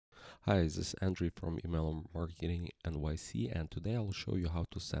Hi, this is Andrew from Email Marketing NYC, and today I'll show you how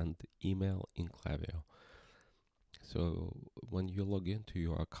to send email in Klaviyo. So when you log into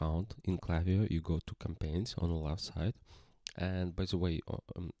your account in Klaviyo, you go to campaigns on the left side. And by the way,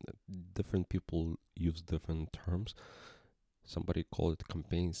 different people use different terms. Somebody call it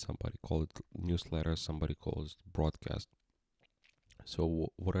campaign, somebody call it newsletter, somebody calls it broadcast.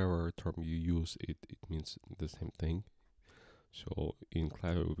 So whatever term you use, it means the same thing. So in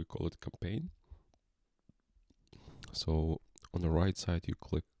Klaviyo, we call it campaign. So on the right side, you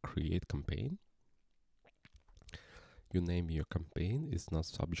click create campaign. You name your campaign. It's not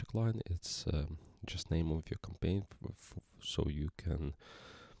subject line. It's just name of your campaign so you can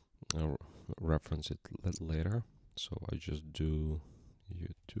reference it later. So I just do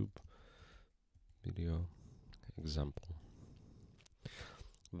YouTube video example.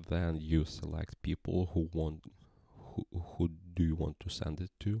 Then you select people who do you want to send it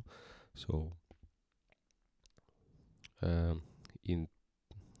to. So in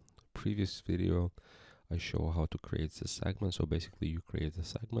previous video I show how to create a segment. So basically you create a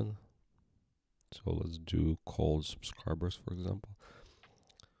segment. So let's do cold subscribers, for example.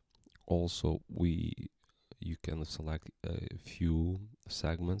 Also you can select a few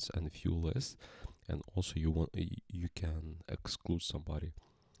segments and a few lists, and also you can exclude somebody.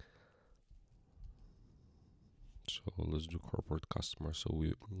 So let's do corporate customers. So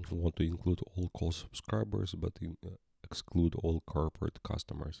we want to include all cold subscribers, but exclude all corporate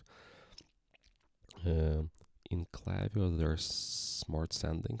customers. In Klaviyo, there's smart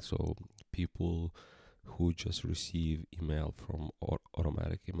sending, so people who just receive email from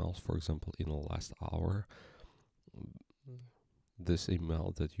automatic emails, for example, in the last hour, this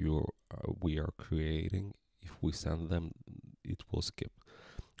email that we are creating, if we send them, it will skip.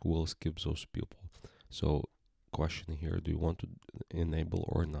 We'll skip those people. So, question here: do you want to enable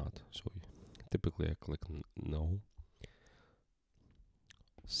or not? So, typically, I click no.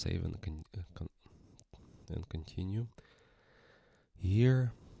 Save and continue.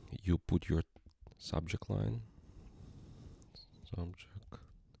 Here you put your subject line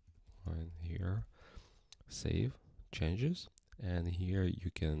here, save changes, and here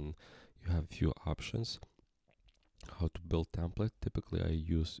you have a few options how to build template. Typically I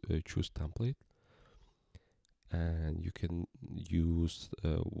choose template, and you can use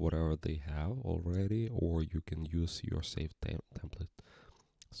whatever they have already, or you can use your saved template.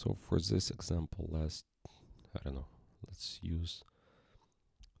 So for this example, let's use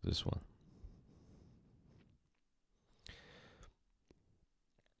this one.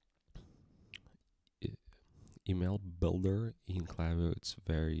 Email builder in Klaviyo, it's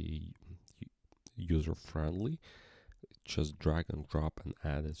very user friendly. Just drag and drop and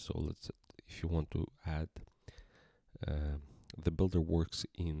add it. So if you want to add, the builder works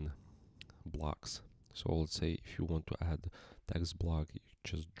in blocks. So let's say if you want to add text block, you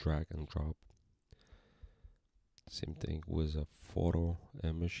just drag and drop. Same thing with a photo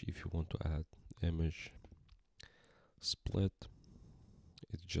image. If you want to add image split,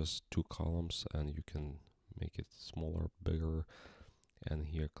 it's just 2 columns, and you can make it smaller, bigger, and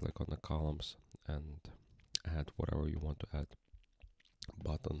here click on the columns and add whatever you want to add.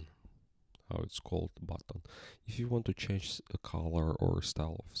 Button, how it's called, button. If you want to change a color or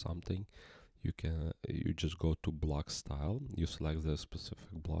style of something, you just go to block style. You select the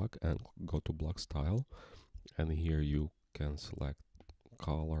specific block and go to block style, and here you can select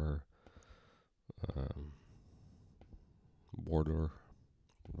color, border,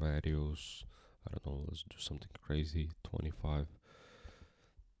 radius. I don't know, let's do something crazy, 25.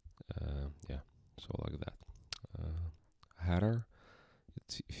 Yeah, so like that. Header,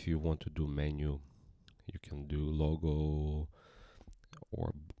 if you want to do menu, you can do logo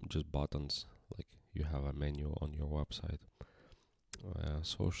or just buttons, like you have a menu on your website.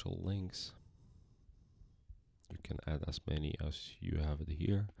 Social links, you can add as many as you have it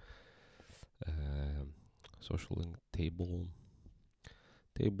here. Social link table,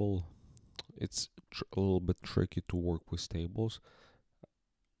 it's a little bit tricky to work with tables.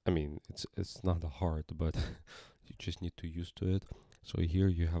 I mean, it's not hard, but you just need to use to it. So here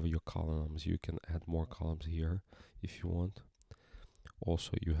you have your columns. You can add more columns here if you want.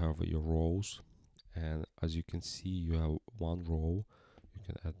 Also, you have your rows, and as you can see, you have one row. You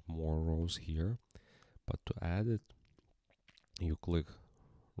can add more rows here, but to add it, you click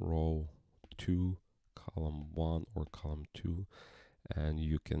row 2, column 1, or column 2, and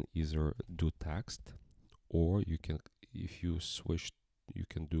you can either do text, or you can, if you switch, you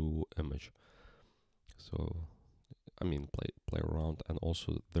can do image. So I mean, play around. And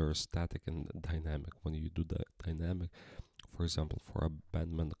also there's static and dynamic. When you do the dynamic, for example, for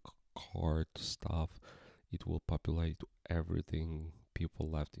abandoned cart stuff, it will populate everything people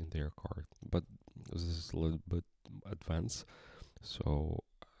left in their cart. But this is a little bit advanced, so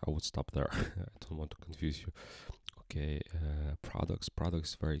I would stop there. I don't want to confuse you. Okay,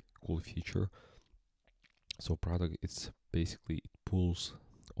 products very cool feature. So product, it's basically, it pulls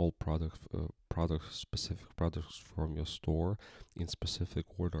all specific products from your store in specific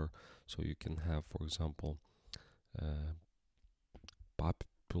order. So you can have, for example,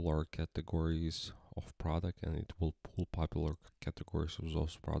 popular categories of product, and it will pull popular categories of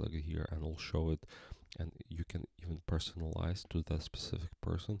those product here and will show it, and you can even personalize to that specific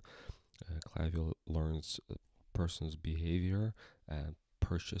person. Klaviyo learns a person's behavior and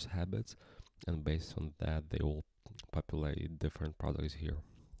purchase habits, and based on that they will populate different products here,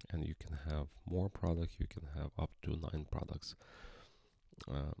 and you can have more products. You can have up to 9 products.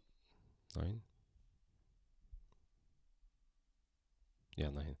 9, yeah,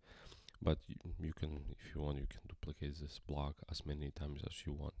 9. But you can, if you want, you can duplicate this block as many times as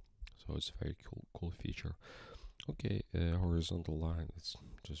you want. So it's a very cool feature. Okay, horizontal line, it's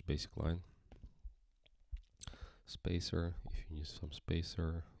just basic line. Spacer, if you need some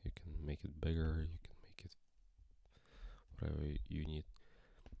spacer, you can make it bigger, you can make it whatever you need.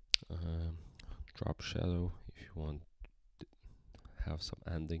 Drop shadow, if you want to have some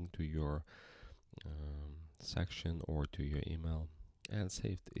ending to your section or to your email. And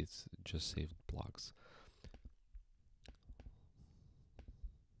saved, it's just saved blocks.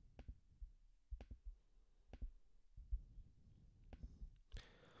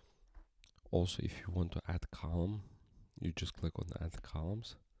 Also, if you want to add column, you just click on add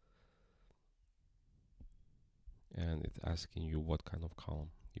columns, and it's asking you what kind of column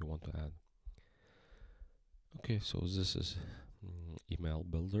you want to add. Okay, so this is email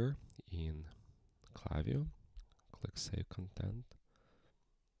builder in Klaviyo. Click save content.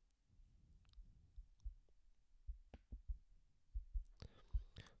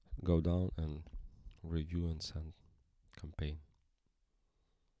 Go down and review and send campaign.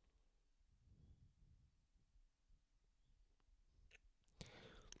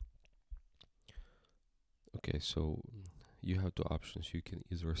 Okay, so you have 2 options. You can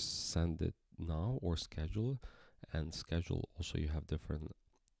either send it now or schedule, and schedule also you have different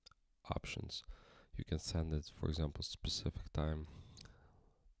options. You can send it, for example, specific time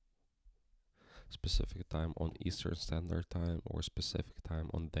on Eastern Standard Time, or specific time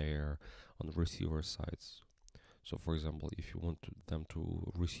on receiver sites. So for example, if you want them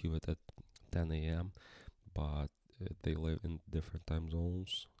to receive it at 10 a.m. but they live in different time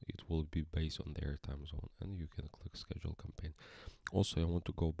zones, it will be based on their time zone, and you can click schedule campaign. Also, I want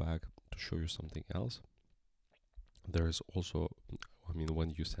to go back to show you something else. There is also,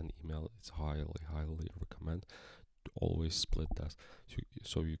 when you send email, it's highly recommend to always split test.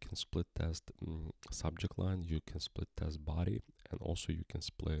 So you can split test subject line, you can split test body, and also you can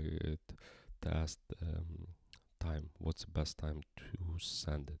split test time. What's the best time to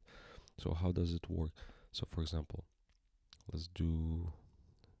send it? So how does it work? So for example, let's do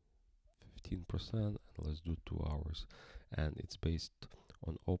 15% and let's do 2 hours, and it's based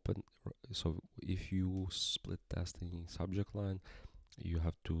on open. So if you split testing subject line, you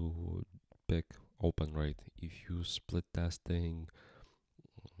have to pick open rate. If you split testing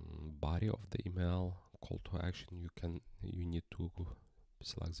body of the email, call to action, you need to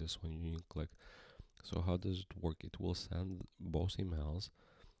select this one, you click. So how does it work? It will send both emails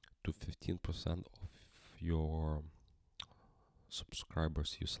to 15% of your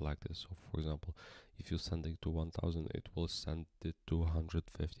subscribers you selected. So for example, if you send it to 1000, it will send it to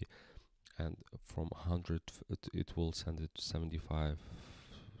 150, and from 100 it will send it to 75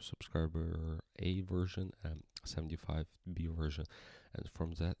 subscriber A version and 75 B version, and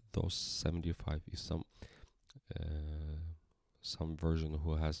from those 75 is some version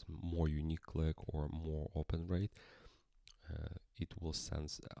who has more unique click or more open rate. It will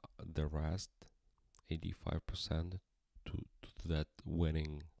send the rest 85% to that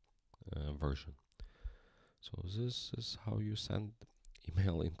winning version. So this is how you send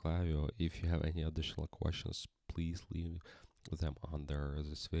email in Klaviyo. If you have any additional questions, please leave them under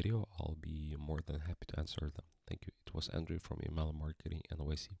this video. I'll be more than happy to answer them. Thank you. It was Andrew from Email Marketing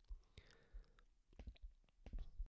NYC.